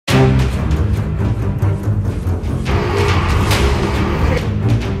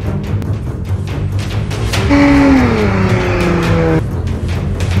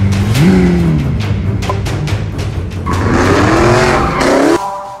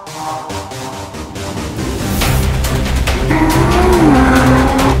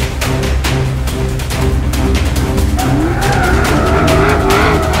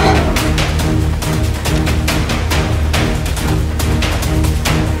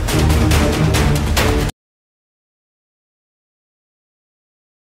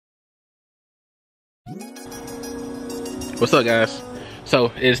What's up, guys?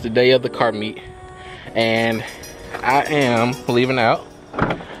 So it's the day of the car meet, and I am leaving out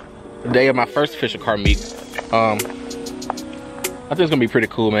the day of my first official car meet. I think it's gonna be pretty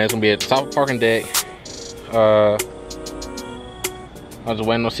cool, man. It's gonna be at the South Parking Deck. I was just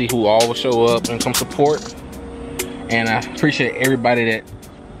waiting to see who all will show up and come support. And I appreciate everybody that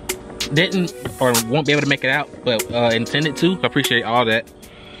didn't or won't be able to make it out, but intended to. I appreciate all that.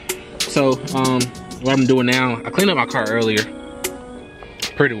 So what I'm doing now, I cleaned up my car earlier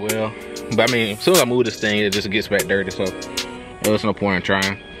pretty well, but I mean, as soon as I move this thing, it just gets back dirty, so there's no point in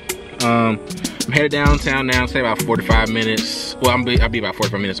trying. I'm headed downtown now. Say about 45 minutes. Well, I'll be about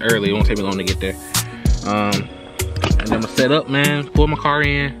 45 minutes early. It won't take me long to get there. And then I'm gonna set up, man, pull my car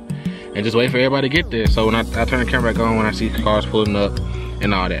in, and just wait for everybody to get there. So when I turn the camera back on, when I see cars pulling up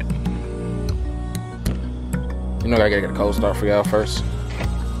and all that. You know, I gotta get a cold start for y'all first.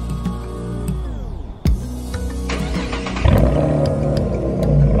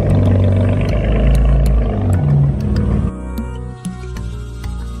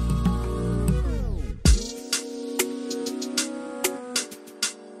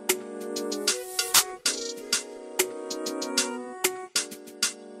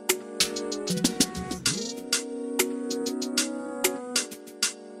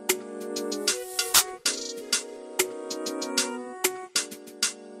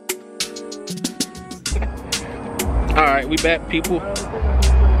 All right, we back, people.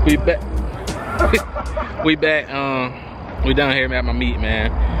 We back. We back. We down here at my meet,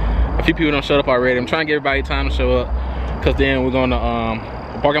 man. A few people don't show up already. I'm trying to get everybody time to show up, cause then we're gonna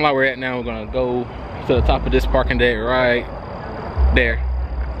the parking lot we're at now. We're gonna go to the top of this parking deck right there,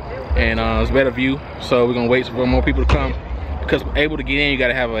 and it's a better view. So we're gonna wait for more people to come, because able to get in, you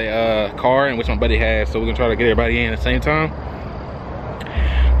gotta have a car, in which my buddy has. So we're gonna try to get everybody in at the same time.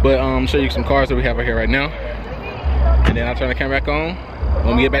 But show you some cars that we have right here right now. And then I'll turn the camera back on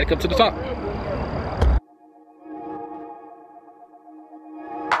when we get back up to the top.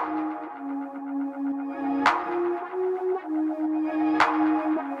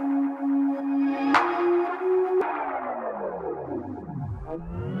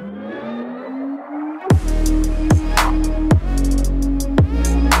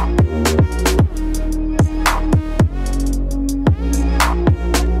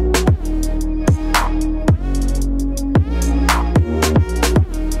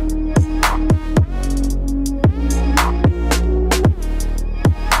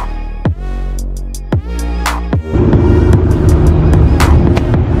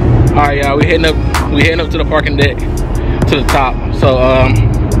 Alright, y'all, we heading up to the parking deck, to the top. So I'm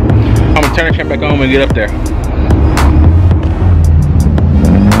gonna turn the camera back on when we get up there.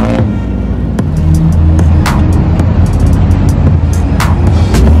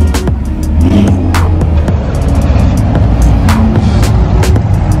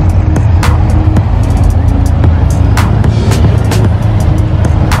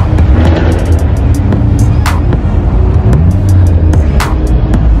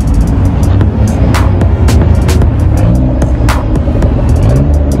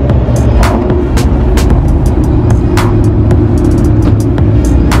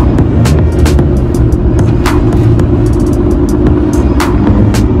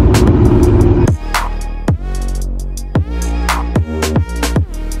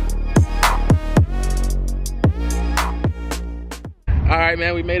 Alright,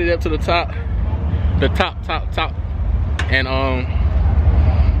 man, we made it up to the top. And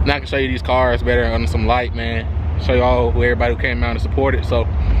now I can show you these cars better under some light, man. Show you all who everybody who came out and supported. So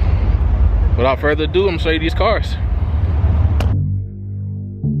without further ado, I'm gonna show you these cars.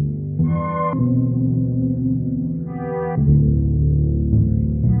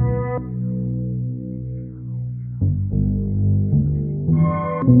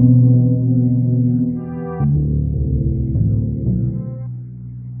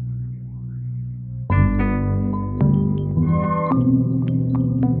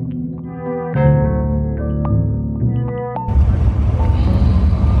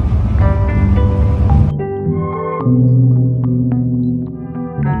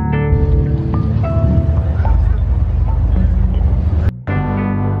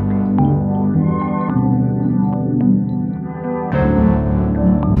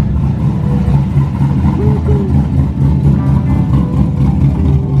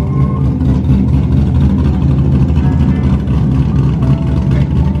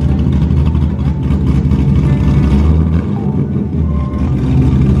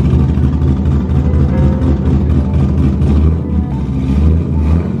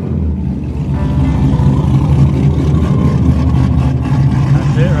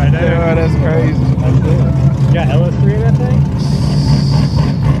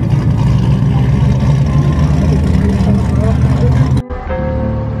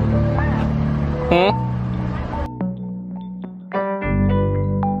 Man,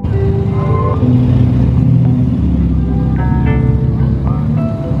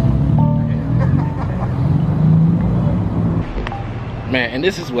 and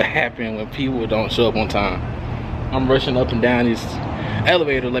this is what happened when people don't show up on time. I'm rushing up and down this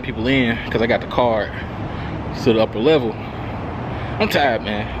elevator to let people in because I got the card to the upper level. I'm tired,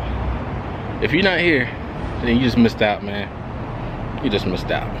 man. If you're not here, then you just missed out, man. You just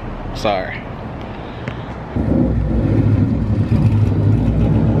missed out. Sorry.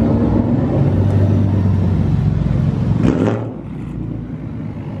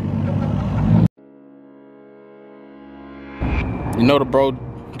 You know the bro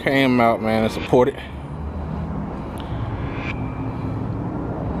came out, man, and supported.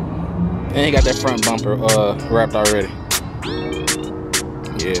 And he got that front bumper wrapped already.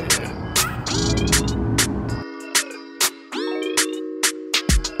 Yeah.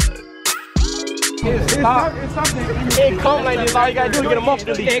 It comes like this, all you gotta do is get a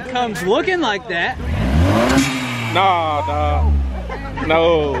muffler. It comes looking like that. Nah, dog.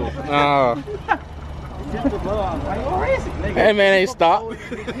 No, nah. Hey man, ain't stop. We can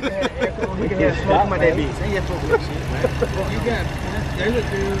have smoke my that bitch. There's a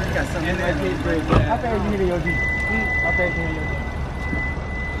dude got something in that bitch. How fast you hit your Jeep? How fast you hit your Jeep?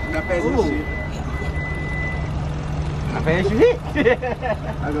 How fast you hit? How fast you hit?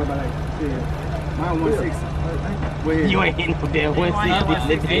 I go by like, yeah. Mine 160. You ain't hitting no damn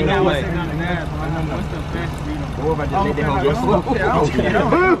 160. Ain't no way. What if I just let that home go slow?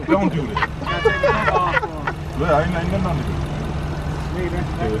 Don't do that. Yeah, I ain't nothing to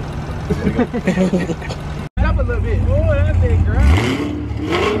do. Up a little bit. Oh, that big girl.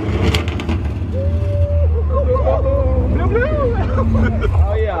 Blue, blue.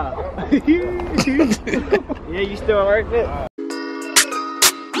 Oh, yeah. Yeah, you still work it?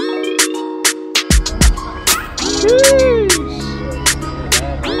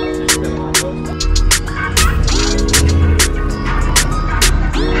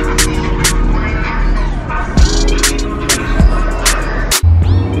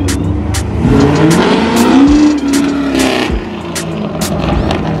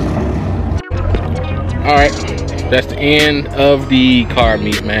 Alright, that's the end of the car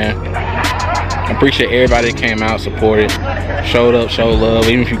meet, man. I appreciate everybody that came out, supported, showed up, showed love,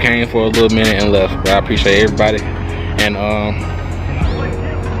 even if you came for a little minute and left. But I appreciate everybody. And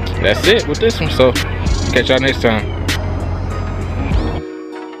that's it with this one. So catch y'all next time.